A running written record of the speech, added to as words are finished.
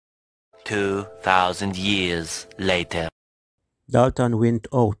2,000 years later. Dalton went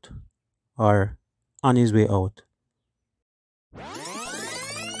out, or on his way out.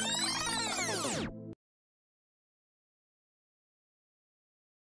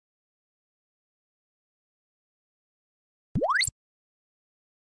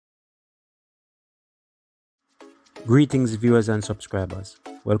 Greetings viewers and subscribers,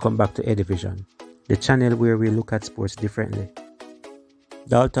 welcome back to Eddy Vision, the channel where we look at sports differently.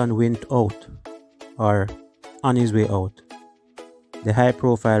 Dalton went out, or on his way out. The high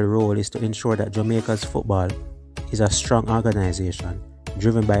profile role is to ensure that Jamaica's football is a strong organization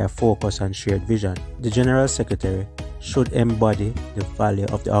driven by a focus and shared vision. The General Secretary should embody the value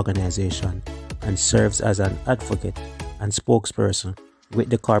of the organization and serves as an advocate and spokesperson with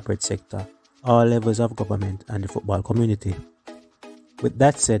the corporate sector, all levels of government and the football community. With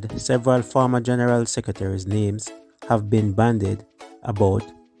that said, several former General Secretaries' names have been bandied about,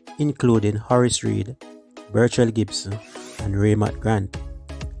 including Horace Reed, Bertrell Gibson and Raymond Grant,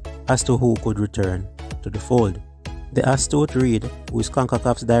 as to who could return to the fold. The astute Reed, who is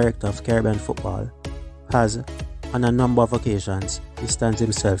CONCACAF's Director of Caribbean Football, has, on a number of occasions, distanced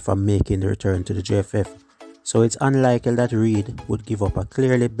himself from making the return to the JFF, so it's unlikely that Reed would give up a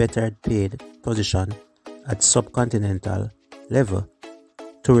clearly better paid position at subcontinental level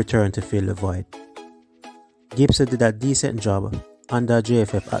to return to fill the void. Gibson did a decent job under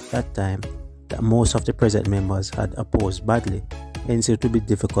JFF at that time that most of the present members had opposed badly, hence it would be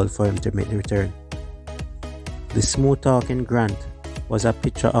difficult for him to make the return. The smooth-talking Grant was a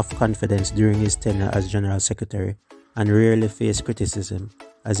picture of confidence during his tenure as General Secretary and rarely faced criticism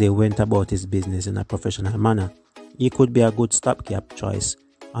as he went about his business in a professional manner. He could be a good stopgap choice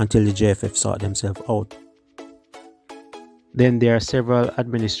until the JFF sort themselves out. Then there are several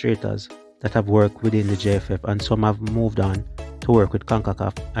administrators that have worked within the JFF, and some have moved on to work with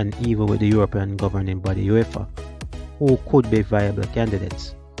CONCACAF and even with the European governing body UEFA, who could be viable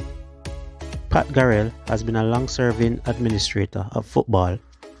candidates. Pat Garrell has been a long-serving administrator of football,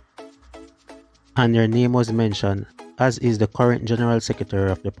 and their name was mentioned, as is the current General Secretary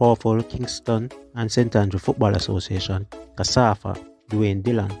of the powerful Kingston and St. Andrew Football Association, CASAFA, Dwayne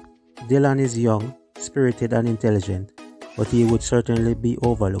Dillon. Dillon is young, spirited and intelligent, but he would certainly be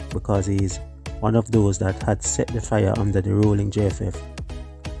overlooked because he is one of those that had set the fire under the ruling JFF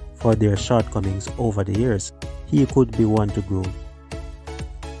for their shortcomings over the years. He could be one to groom.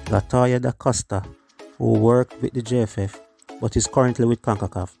 Latoya Da Costa, who worked with the JFF but is currently with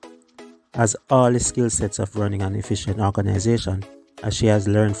CONCACAF, has all the skill sets of running an efficient organization, as she has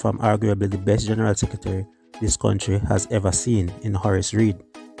learned from arguably the best General Secretary this country has ever seen in Horace Reed.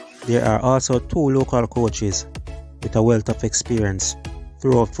 There are also two local coaches with a wealth of experience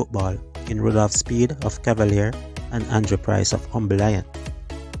throughout football in Rudolph Speed of Cavalier and Andrew Price of Humble Lion.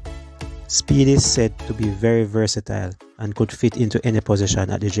 Speed is said to be very versatile and could fit into any position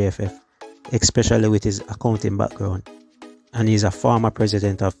at the JFF, especially with his accounting background, and he is a former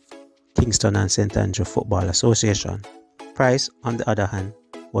president of Kingston and St. Andrew Football Association. Price, on the other hand,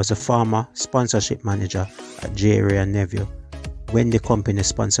 was a former sponsorship manager at J. Ray and Neville when the company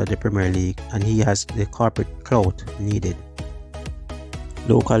sponsored the Premier League, and he has the corporate clout needed.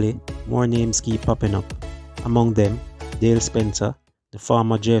 Locally, more names keep popping up, among them Dale Spencer, the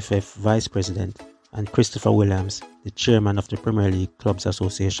former JFF Vice President, and Christopher Williams, the Chairman of the Premier League Clubs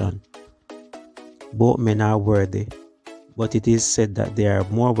Association. Both men are worthy, but it is said that they are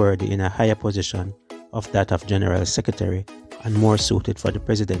more worthy in a higher position of that of General Secretary and more suited for the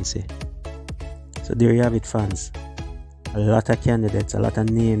presidency. So there you have it, fans. A lot of candidates, a lot of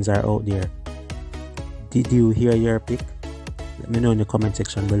names are out there. Did you hear your pick? Let me know in the comment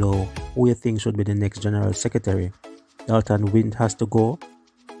section below who you think should be the next General Secretary. Dalton Wint has to go,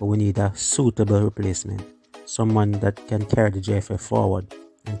 but we need a suitable replacement. Someone that can carry the JFF forward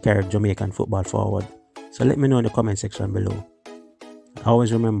and carry Jamaican football forward. So let me know in the comment section below.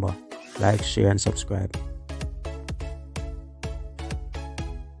 Always remember, like, share and subscribe.